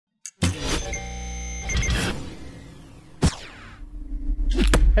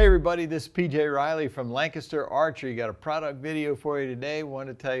Hey everybody, this is PJ Riley from Lancaster Archery. Got a product video for you today. Want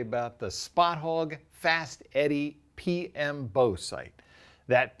to tell you about the Spot Hogg Fast Eddy PM bow sight.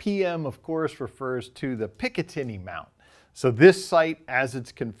 That PM, of course, refers to the Picatinny mount. So this sight, as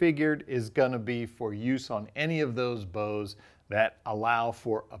it's configured, is going to be for use on any of those bows that allow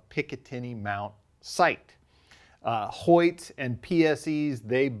for a Picatinny mount sight. Hoyts and PSEs,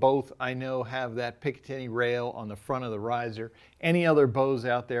 they both, I know, have that Picatinny rail on the front of the riser. Any other bows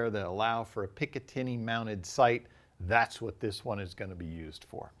out there that allow for a Picatinny mounted sight, that's what this one is going to be used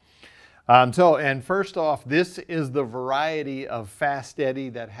for. And first off, this is the variety of Fast Eddy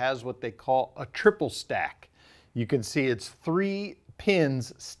that has what they call a triple stack. You can see it's 3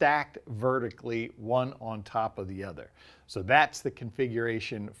 pins stacked vertically, one on top of the other. So that's the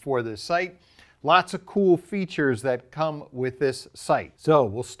configuration for this sight. Lots of cool features that come with this sight. So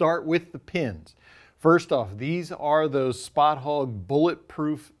we'll start with the pins. First off, these are those Spot Hogg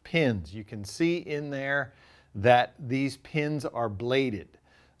bulletproof pins. You can see in there that these pins are bladed.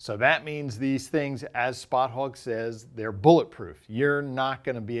 So that means these things, as Spot Hogg says, they're bulletproof. You're not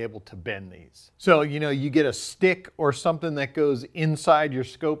going to be able to bend these. So, you know, you get a stick or something that goes inside your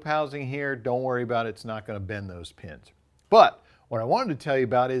scope housing here, don't worry about it, it's not going to bend those pins. But what I wanted to tell you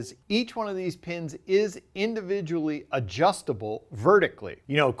about is each one of these pins is individually adjustable vertically.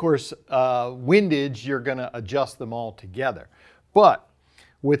 You know, of course, windage, you're going to adjust them all together. But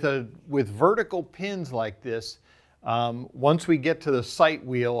with vertical pins like this, once we get to the sight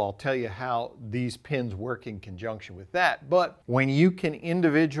wheel, I'll tell you how these pins work in conjunction with that. But when you can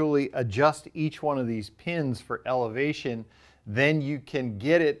individually adjust each one of these pins for elevation, then you can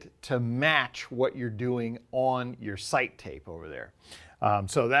get it to match what you're doing on your sight tape over there.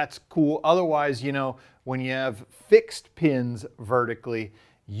 So that's cool. Otherwise, you know, when you have fixed pins vertically,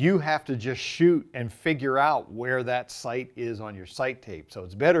 you have to just shoot and figure out where that sight is on your sight tape. So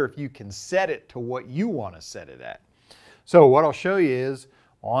it's better if you can set it to what you want to set it at. So what I'll show you is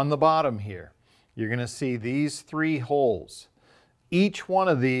on the bottom here, you're going to see these 3 holes. Each one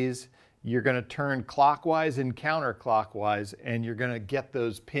of these, you're going to turn clockwise and counterclockwise, and you're going to get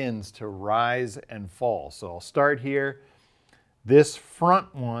those pins to rise and fall. So I'll start here. This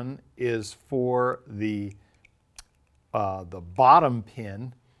front one is for the bottom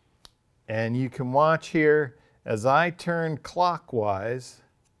pin, and you can watch here as I turn clockwise,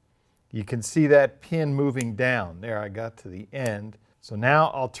 you can see that pin moving down. There, I got to the end. So now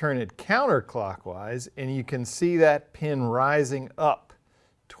I'll turn it counterclockwise, and you can see that pin rising up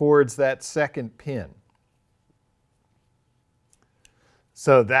towards that second pin.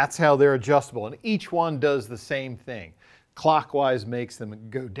 So that's how they're adjustable, and each one does the same thing. Clockwise makes them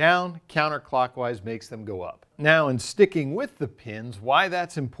go down, counterclockwise makes them go up. Now, in sticking with the pins, why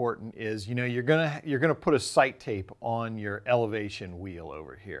that's important is, you know, you're gonna put a sight tape on your elevation wheel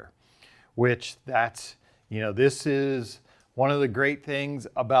over here, which that's, you know, this is one of the great things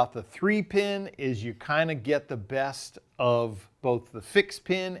about the 3-pin is you kind of get the best of both the fixed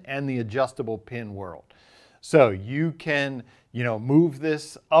pin and the adjustable pin world. So you can, you know, move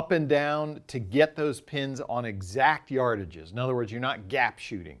this up and down to get those pins on exact yardages. In other words, you're not gap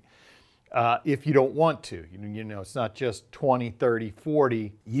shooting if you don't want to. You know, it's not just 20, 30,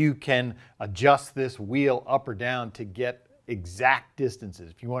 40. You can adjust this wheel up or down to get exact distances.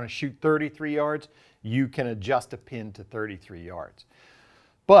 If you want to shoot 33 yards, you can adjust a pin to 33 yards.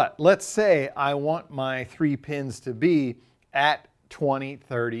 But let's say I want my 3 pins to be at 20,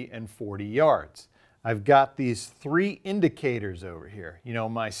 30, and 40 yards. I've got these 3 indicators over here. You know,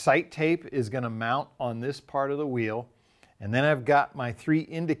 my sight tape is going to mount on this part of the wheel, and then I've got my 3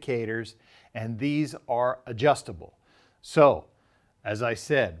 indicators, and these are adjustable. So, as I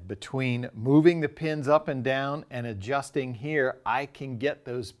said, between moving the pins up and down and adjusting here, I can get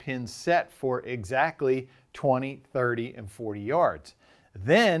those pins set for exactly 20, 30, and 40 yards.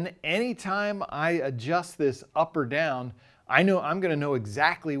 Then, anytime I adjust this up or down, I know I'm going to know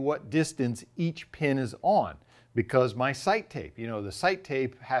exactly what distance each pin is on because my sight tape, you know, the sight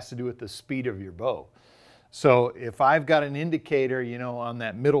tape has to do with the speed of your bow. So if I've got an indicator, you know, on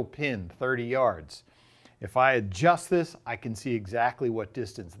that middle pin, 30 yards, if I adjust this, I can see exactly what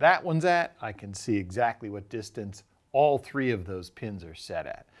distance that one's at. I can see exactly what distance all 3 of those pins are set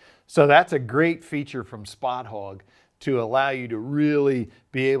at. So that's a great feature from Spot Hogg to allow you to really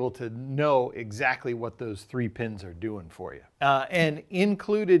be able to know exactly what those 3 pins are doing for you. And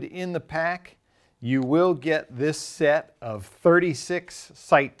included in the pack, you will get this set of 36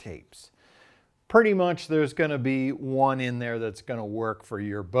 sight tapes. Pretty much there's going to be one in there that's going to work for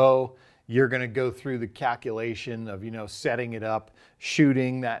your bow. you're going to go through the calculation of, setting it up,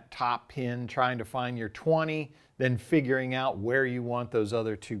 shooting that top pin, trying to find your 20, then figuring out where you want those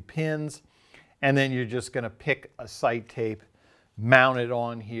other 2 pins. And then you're just going to pick a sight tape, mount it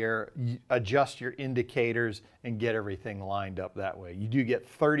on here, adjust your indicators, and get everything lined up that way. You do get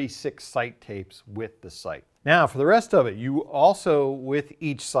 36 sight tapes with the sight. Now for the rest of it, you also, with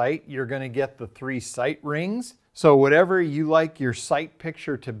each sight, you're going to get the 3 sight rings. So whatever you like your sight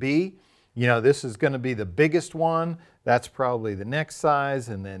picture to be, this is going to be the biggest one. That's probably the next size.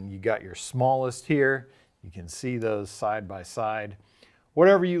 And then you got your smallest here. You can see those side by side.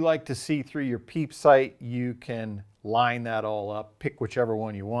 Whatever you like to see through your peep sight, you can line that all up, pick whichever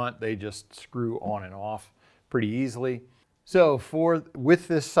one you want. They just screw on and off pretty easily. So with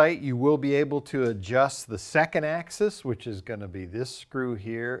this sight, you will be able to adjust the second axis, which is going to be this screw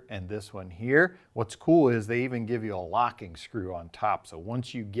here and this one here. What's cool is they even give you a locking screw on top. So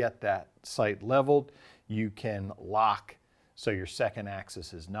once you get that sight leveled, you can lock so your second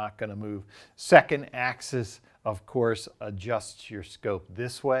axis is not going to move. Second axis, of course, adjusts your scope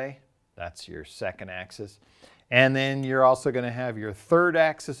this way. That's your second axis. And then you're also going to have your third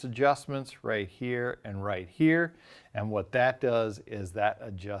axis adjustments right here and right here. And what that does is that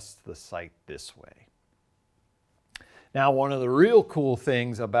adjusts the sight this way. Now, one of the real cool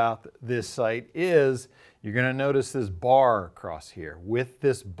things about this sight is you're going to notice this bar across here with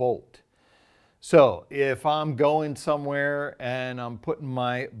this bolt. So if I'm going somewhere and I'm putting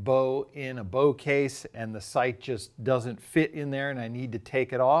my bow in a bow case and the sight just doesn't fit in there and I need to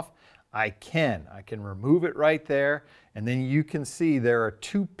take it off, I can remove it right there, and then you can see there are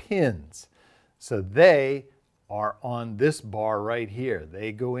 2 pins. So they are on this bar right here.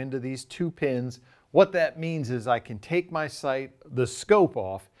 They go into these 2 pins. What that means is I can take my sight, the scope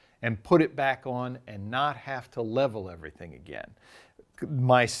off, and put it back on and not have to level everything again.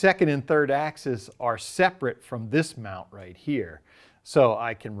 My second and third axis are separate from this mount right here. So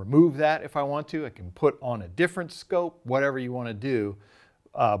I can remove that if I want to. I can put on a different scope, whatever you want to do.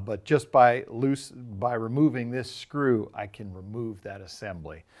 But just by removing this screw, I can remove that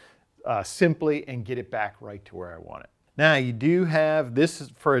assembly simply and get it back right to where I want it. Now you do have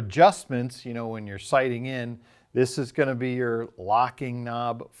this for adjustments, when you're sighting in. This is going to be your locking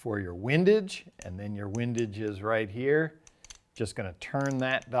knob for your windage, and then your windage is right here. Just going to turn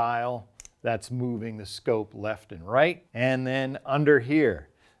that dial. That's moving the scope left and right. And then under here,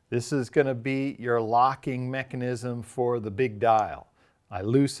 this is going to be your locking mechanism for the big dial. I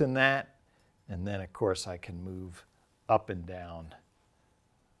loosen that, and then of course I can move up and down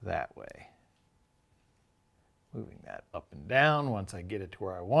that way. Moving that up and down once I get it to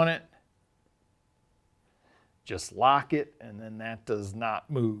where I want it. Just lock it, and then that does not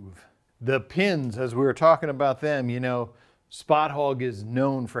move. The pins, as we were talking about them, Spot Hogg is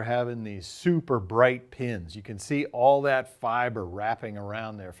known for having these super bright pins. You can see all that fiber wrapping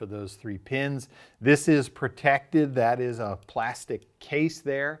around there for those 3 pins. This is protected. That is a plastic case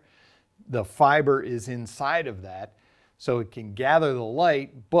there. The fiber is inside of that, so it can gather the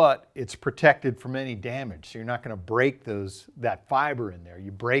light, but it's protected from any damage. So you're not going to break that fiber in there.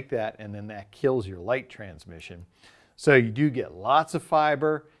 You break that, and then that kills your light transmission. So you do get lots of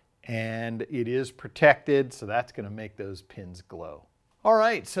fiber, and it is protected, so that's going to make those pins glow. All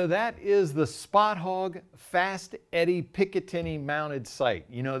right, so that is the Spot Hogg Fast Eddy Picatinny mounted sight.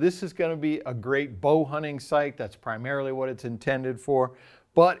 This is going to be a great bow hunting sight. That's primarily what it's intended for,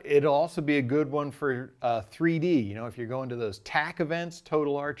 but it'll also be a good one for 3D. If you're going to those TAC events,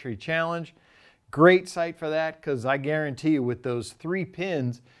 Total Archery Challenge, great sight for that, because I guarantee you with those 3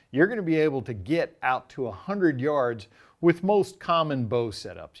 pins, you're going to be able to get out to 100 yards with most common bow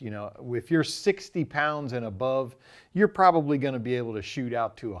setups. If you're 60 pounds and above, you're probably going to be able to shoot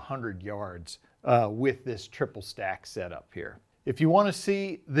out to 100 yards with this triple stack setup here. If you want to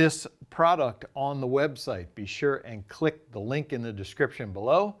see this product on the website, be sure and click the link in the description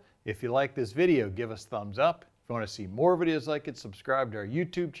below. If you like this video, give us a thumbs up. If you want to see more videos like it, subscribe to our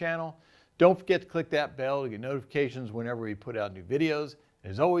YouTube channel. Don't forget to click that bell to get notifications whenever we put out new videos.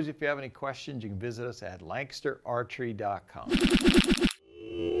 As always, if you have any questions, you can visit us at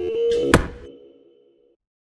LancasterArchery.com.